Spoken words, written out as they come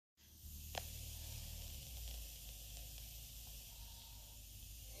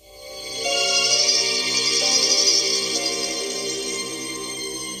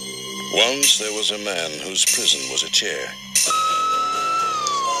Once there was a man whose prison was a chair.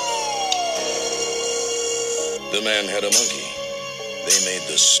 The man had a monkey. They made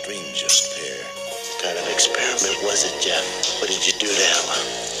the strangest pair. What kind of experiment was it, Jeff? What did you do to Ella?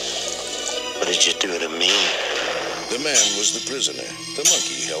 What did you do to me? The man was the prisoner. The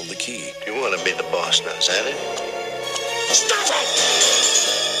monkey held the key. You want to be the boss now, is that it? Stop it!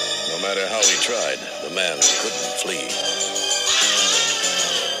 No matter how he tried, the man couldn't flee.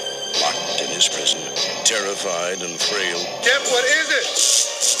 Locked in his prison, terrified and frail. Jeff, what is it?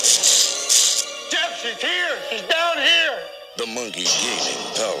 Jeff, she's here. She's down here. The monkey gaining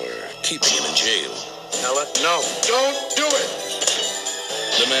power, keeping him in jail. Ella, no. Don't do it.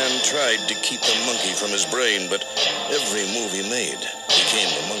 The man tried to keep the monkey from his brain, but every move he made became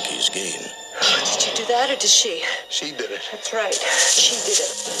the monkey's gain. Did you do that, or did she? She did it. That's right. She did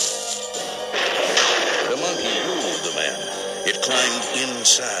it. The monkey ruled the man. It climbed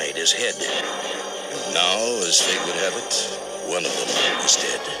inside his head. And now, as fate would have it, one of them is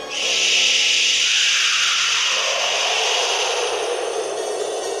dead.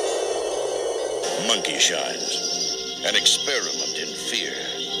 Monkey Shines, an experiment in fear.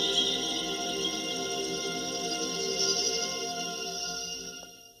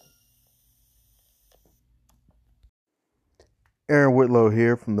 Aaron Whitlow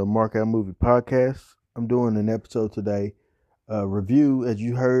here from the Mark Out Movie Podcast. I'm doing an episode today, review, as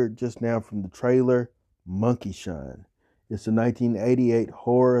you heard just now from the trailer, Monkey Shine. It's a 1988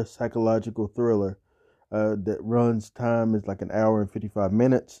 horror psychological thriller that runs time is like an hour and 55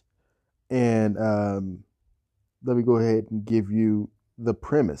 minutes. And let me go ahead and give you the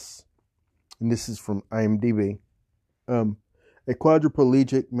premise. And this is from IMDb. A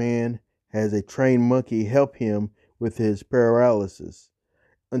quadriplegic man has a trained monkey help him with his paralysis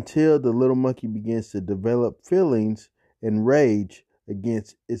until the little monkey begins to develop feelings and rage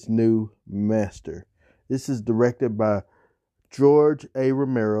against its new master. This is directed by George A.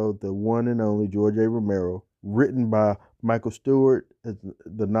 Romero, the one and only George A. Romero, written by Michael Stewart,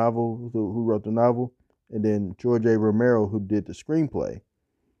 the novel, who wrote the novel, and then George A. Romero, who did the screenplay.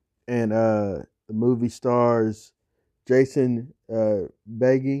 And the movie stars Jason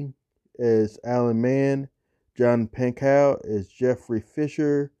Beghe as Alan Mann, John Pankow as Jeffrey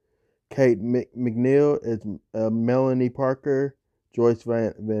Fisher, Kate McNeil as Melanie Parker, Joyce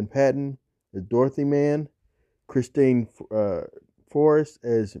Van Patten as Dorothy Mann, Christine Forrest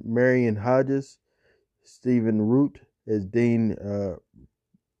as Marion Hodges, Stephen Root as Dean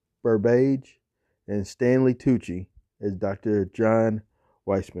Burbage, and Stanley Tucci as Dr. John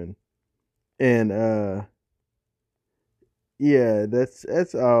Weissman. And yeah,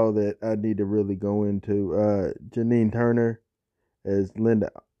 that's all that I need to really go into. Janine Turner as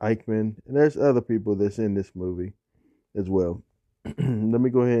Linda Eichmann, and there's other people that's in this movie as well. Let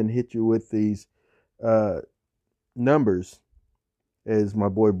me go ahead and hit you with these numbers, as my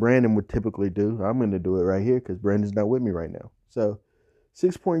boy Brandon would typically do. I'm going to do it right here because Brandon's not with me right now. So,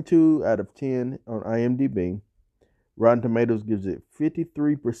 6.2 out of 10 on IMDb. Rotten Tomatoes gives it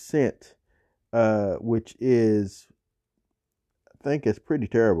 53%, which is, I think it's pretty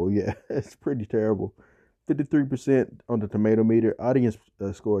terrible. Yeah, it's pretty terrible. 53% on the tomato meter. Audience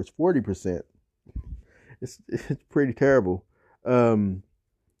score is 40%. It's pretty terrible. And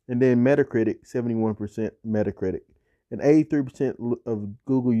then Metacritic, 71% Metacritic. And 83% of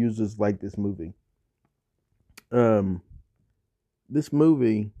Google users like this movie. This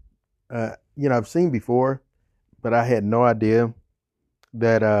movie, I've seen before, but I had no idea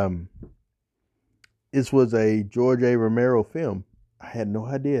that this was a George A. Romero film. I had no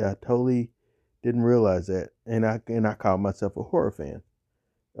idea. I totally didn't realize that. And I called myself a horror fan.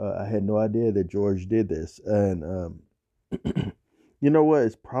 I had no idea that George did this. And you know what?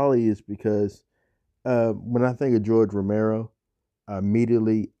 It's probably because when I think of George Romero, I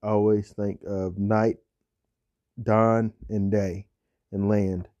immediately always think of Night, Dawn, and Day, and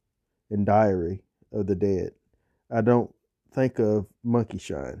Land, and Diary of the Dead. I don't think of Monkey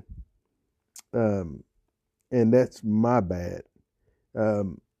Shine. And that's my bad.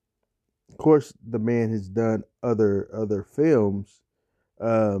 Of course, the man has done other films.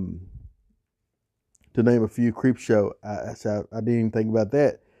 To name a few, Creepshow. I didn't even think about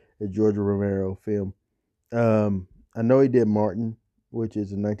that. A George Romero film. I know he did Martin, which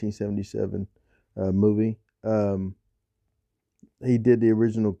is a 1977 movie. He did the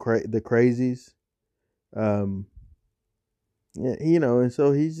original The Crazies. Yeah, and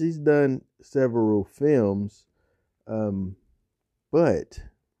so he's done several films. But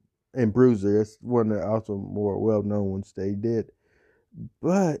and Bruiser, that's one of the also more well-known ones they did.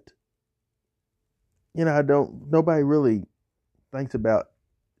 But nobody really thinks about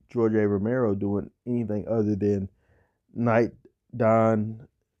George A. Romero doing anything other than Night, Dawn,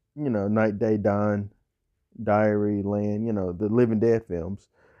 Night, Day, Dawn, Diary, Land, the Living Dead films.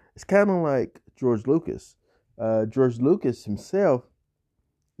 It's kind of like George Lucas. George Lucas himself,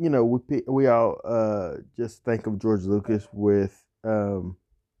 we all just think of George Lucas with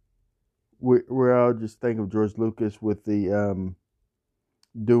we all just think of George Lucas with the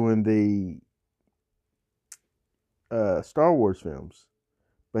doing the Star Wars films,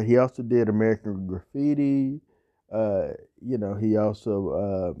 but he also did American Graffiti. He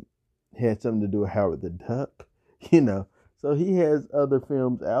also had something to do with Howard the Duck. So he has other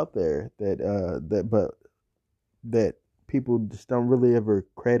films out there that people just don't really ever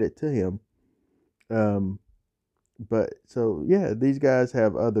credit to him. But so yeah, these guys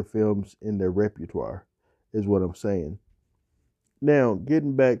have other films in their repertoire, is what I'm saying. Now,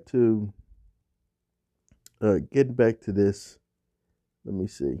 getting back to this, let me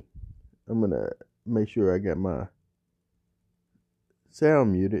see. I'm gonna make sure I got my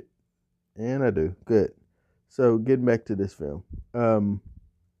sound muted, and I do. Good. So, getting back to this film,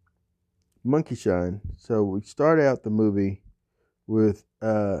 Monkey Shine. So we start out the movie with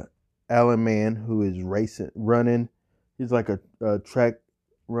Alan Mann, who is running. He's like a track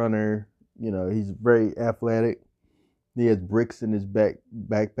runner. He's very athletic. He has bricks in his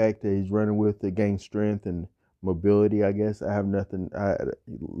backpack that he's running with to gain strength and mobility, I guess. I have nothing.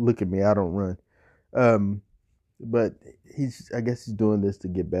 Look at me, I don't run. But I guess he's doing this to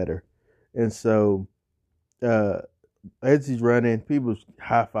get better. And so, as he's running, people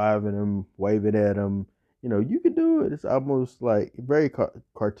high-fiving him, waving at him. You can do it. It's almost like very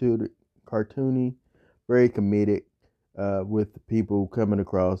cartoony, very comedic, with the people coming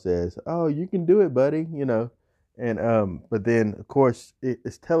across as, "Oh, you can do it, buddy," And but then of course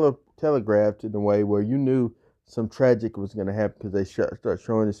it's telegraphed in a way where you knew some tragic was going to happen because they start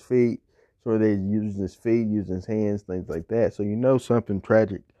showing his feet, so they using his feet, using his hands, things like that. So something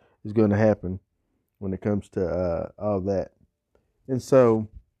tragic is going to happen when it comes to all that. And so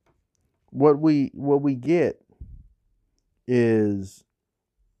what we get instead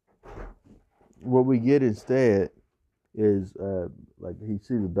is like he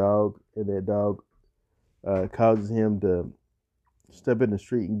sees a dog, and that dog causes him to step in the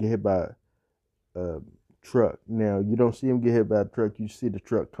street and get hit by a truck. Now you don't see him get hit by a truck. You see the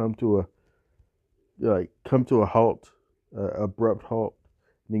truck come to a halt, abrupt halt.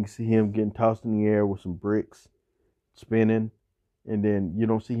 And you can see him getting tossed in the air with some bricks spinning, and then you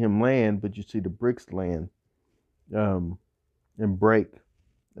don't see him land, but you see the bricks land and break,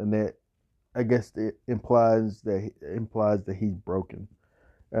 and that, I guess, it implies that he's broken.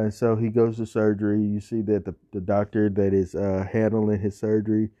 And so he goes to surgery. You see that the doctor that is handling his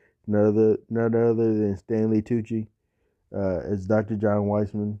surgery, none other than Stanley Tucci, is Dr. John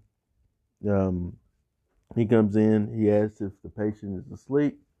Weissman. He comes in. He asks if the patient is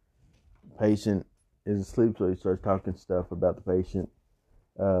asleep. The patient is asleep, so he starts talking stuff about the patient.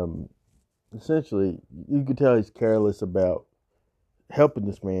 Essentially, you can tell he's careless about helping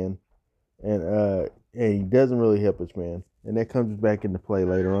this man, and he doesn't really help this man. And that comes back into play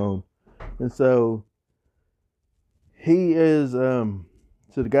later on. And so he is, so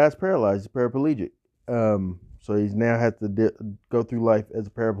the guy's paralyzed, he's paraplegic. So he's now had to go through life as a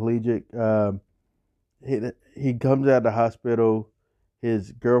paraplegic. He comes out of the hospital,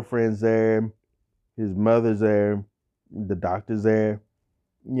 his girlfriend's there, his mother's there, the doctor's there,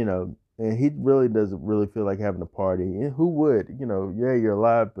 and he really doesn't really feel like having a party. And who would? Yeah, you're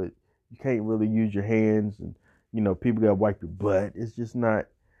alive, but you can't really use your hands, and people gotta wipe your butt. It's just not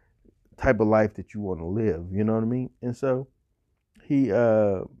the type of life that you want to live. You know what I mean? And so he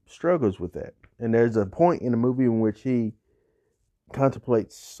struggles with that. And there's a point in the movie in which he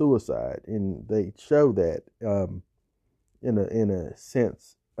contemplates suicide, and they show that in a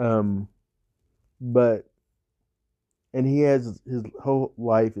sense. But he has his whole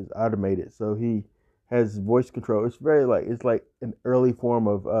life is automated, so he has voice control. It's like an early form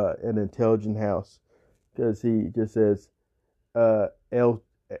of an intelligent house. Because he just says 12,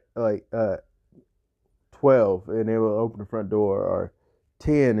 and they will open the front door, or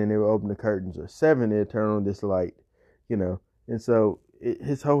 10, and they will open the curtains, or 7, they'll turn on this light, And so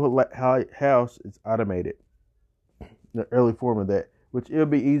his whole house is automated, the early form of that, which it'll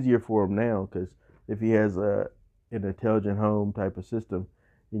be easier for him now, because if he has an intelligent home type of system,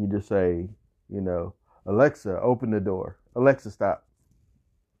 you can just say, Alexa, open the door. Alexa, stop.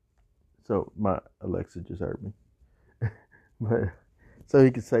 So my Alexa just heard me. But so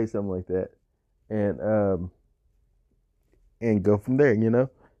he could say something like that, and go from there,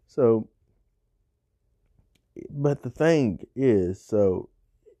 So, but the thing is, so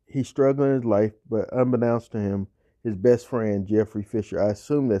he's struggling in his life, but unbeknownst to him, his best friend, Jeffrey Fisher, I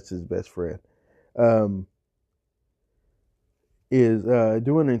assume that's his best friend, is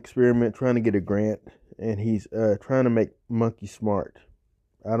doing an experiment, trying to get a grant, and he's trying to make monkeys smart.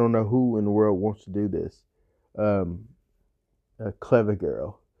 I don't know who in the world wants to do this. A clever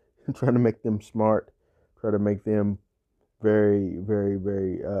girl, trying to make them smart, try to make them very, very,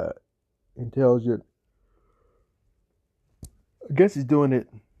 very intelligent. I guess he's doing it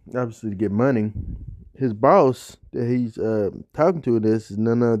obviously to get money. His boss that he's talking to in this is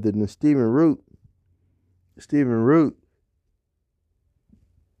none other than Stephen Root. Stephen Root,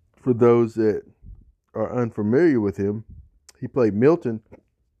 for those that are unfamiliar with him, he played Milton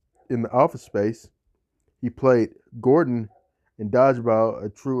in The Office Space. He played Gordon in Dodgeball, a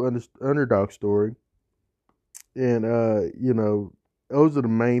true underdog story. And, those are the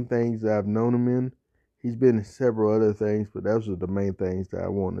main things that I've known him in. He's been in several other things, but those are the main things that I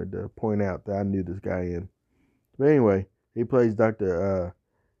wanted to point out that I knew this guy in. But anyway, he plays Dean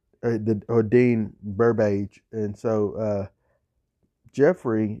Burbage. And so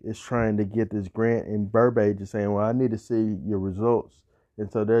Jeffrey is trying to get this grant, and Burbage is saying, well, I need to see your results.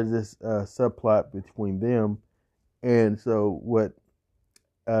 And so there's this subplot between them. And so what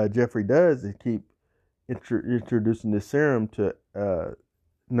Jeffrey does is keep introducing this serum to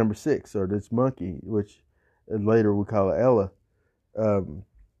number 6, or this monkey, which later we call her Ella. And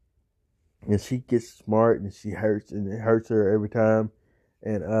she gets smart, and she hurts, and it hurts her every time.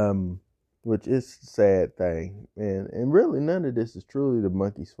 And which is a sad thing. And really none of this is truly the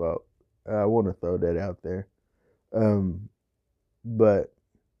monkey's fault. I want to throw that out there. But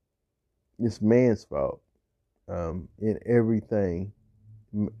it's man's fault. In everything,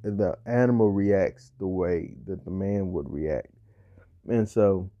 the animal reacts the way that the man would react. And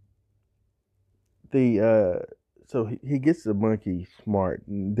so he gets the monkey smart,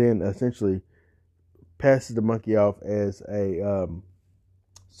 and then essentially passes the monkey off as a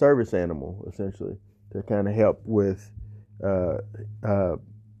service animal, essentially, to kind of help with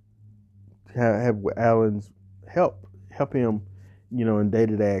have Alan's help him, in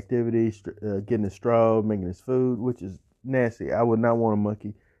day-to-day activities, getting his straw, making his food, which is nasty. I would not want a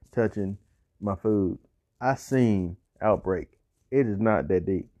monkey touching my food. I seen Outbreak. It is not that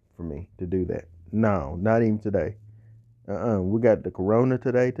deep for me to do that. No, not even today. We got the corona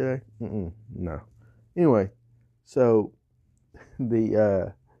today. No. Anyway, so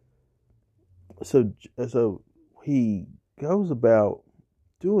so he goes about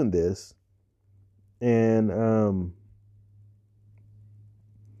doing this, and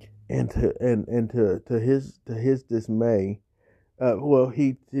to his dismay,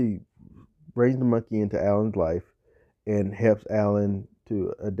 he brings the monkey into Alan's life and helps Alan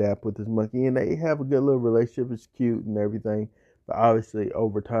to adapt with his monkey, and they have a good little relationship. It's cute and everything, but obviously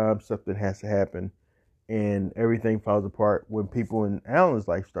over time something has to happen, and everything falls apart when people in Alan's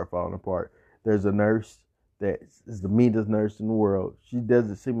life start falling apart. There's a nurse that is the meanest nurse in the world. She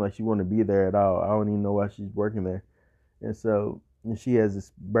doesn't seem like she want to be there at all. I don't even know why she's working there. And she has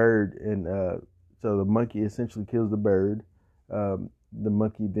this bird, and so the monkey essentially kills the bird. The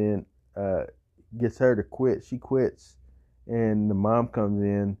monkey then gets her to quit. She quits, and the mom comes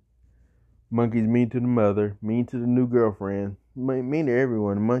in. Monkey's mean to the mother, mean to the new girlfriend, mean to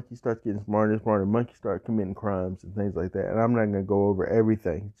everyone. The monkey starts getting smarter and smarter. The monkey starts committing crimes and things like that. And I'm not going to go over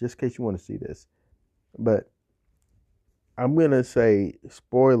everything, just in case you want to see this. But I'm going to say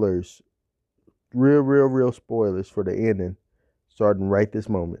spoilers, real spoilers for the ending, starting right this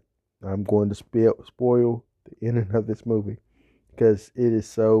moment. I'm going to spoil the ending of this movie because it is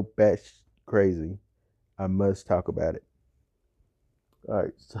so batshit crazy. I must talk about it. All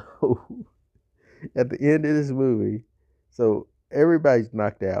right, so at the end of this movie, so everybody's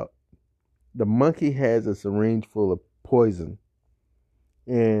knocked out. The monkey has a syringe full of poison,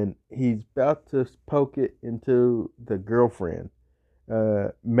 and he's about to poke it into the girlfriend,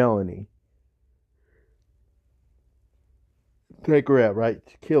 Melanie. Take her out, right?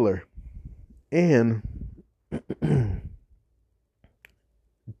 To kill her. And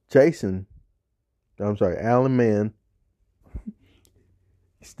Alan Mann,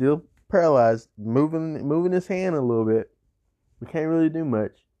 still paralyzed, moving his hand a little bit. We can't really do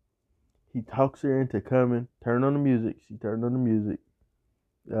much. He talks her into coming, turn on the music. She turned on the music.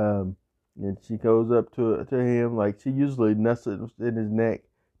 And she goes up to him, like she usually nestles in his neck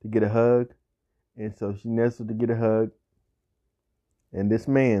to get a hug. And so she nestled to get a hug. And this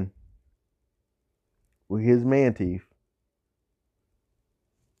man, with his man teeth,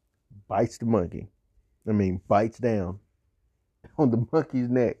 bites down on the monkey's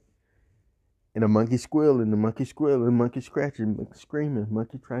neck. And the monkey squealing, the monkey squealing, the monkey scratching, monkey screaming,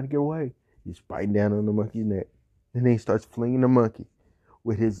 monkey trying to get away. He's biting down on the monkey's neck. And then he starts flinging the monkey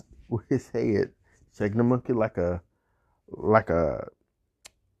with his head, shaking the monkey like a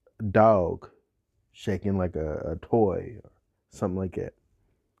dog shaking like a toy or something like that.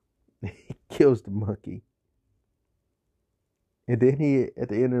 He kills the monkey. And then at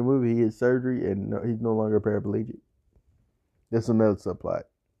the end of the movie, he has surgery and he's no longer paraplegic. That's another subplot.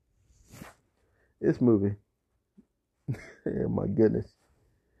 This movie. Oh my goodness.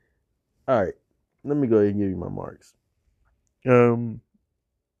 All right. Let me go ahead and give you my marks.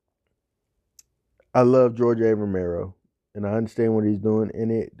 I love George A. Romero, and I understand what he's doing,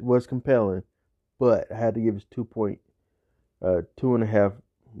 and it was compelling, but I had to give it 2.5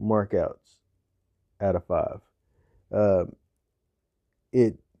 mark outs out of 5.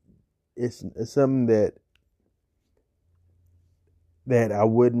 It's something that I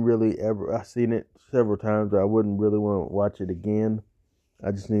wouldn't really ever. I've seen it several times, but I wouldn't really want to watch it again. I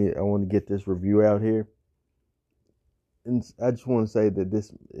want to get this review out here, and I just want to say that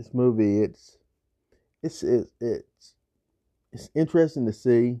this movie it's interesting to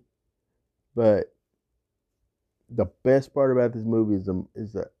see, but the best part about this movie is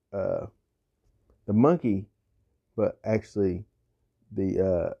the monkey, but actually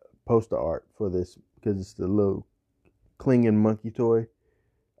the poster art for this, because it's the little clinging monkey toy.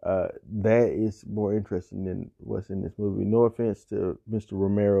 That is more interesting than what's in this movie. No offense to Mr.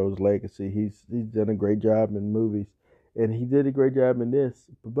 Romero's legacy. He's done a great job in movies, and he did a great job in this,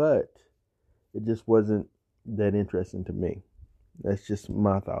 but it just wasn't that interesting to me. That's just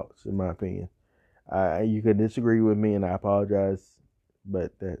my thoughts, in my opinion. You can disagree with me, and I apologize,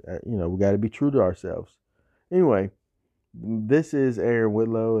 but we got to be true to ourselves. Anyway, this is Aaron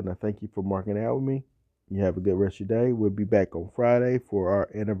Whitlow, and I thank you for marking out with me. You have a good rest of your day. We'll be back on Friday for our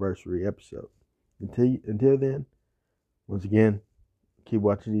anniversary episode. Until then, once again, keep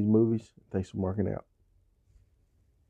watching these movies. Thanks for marking out.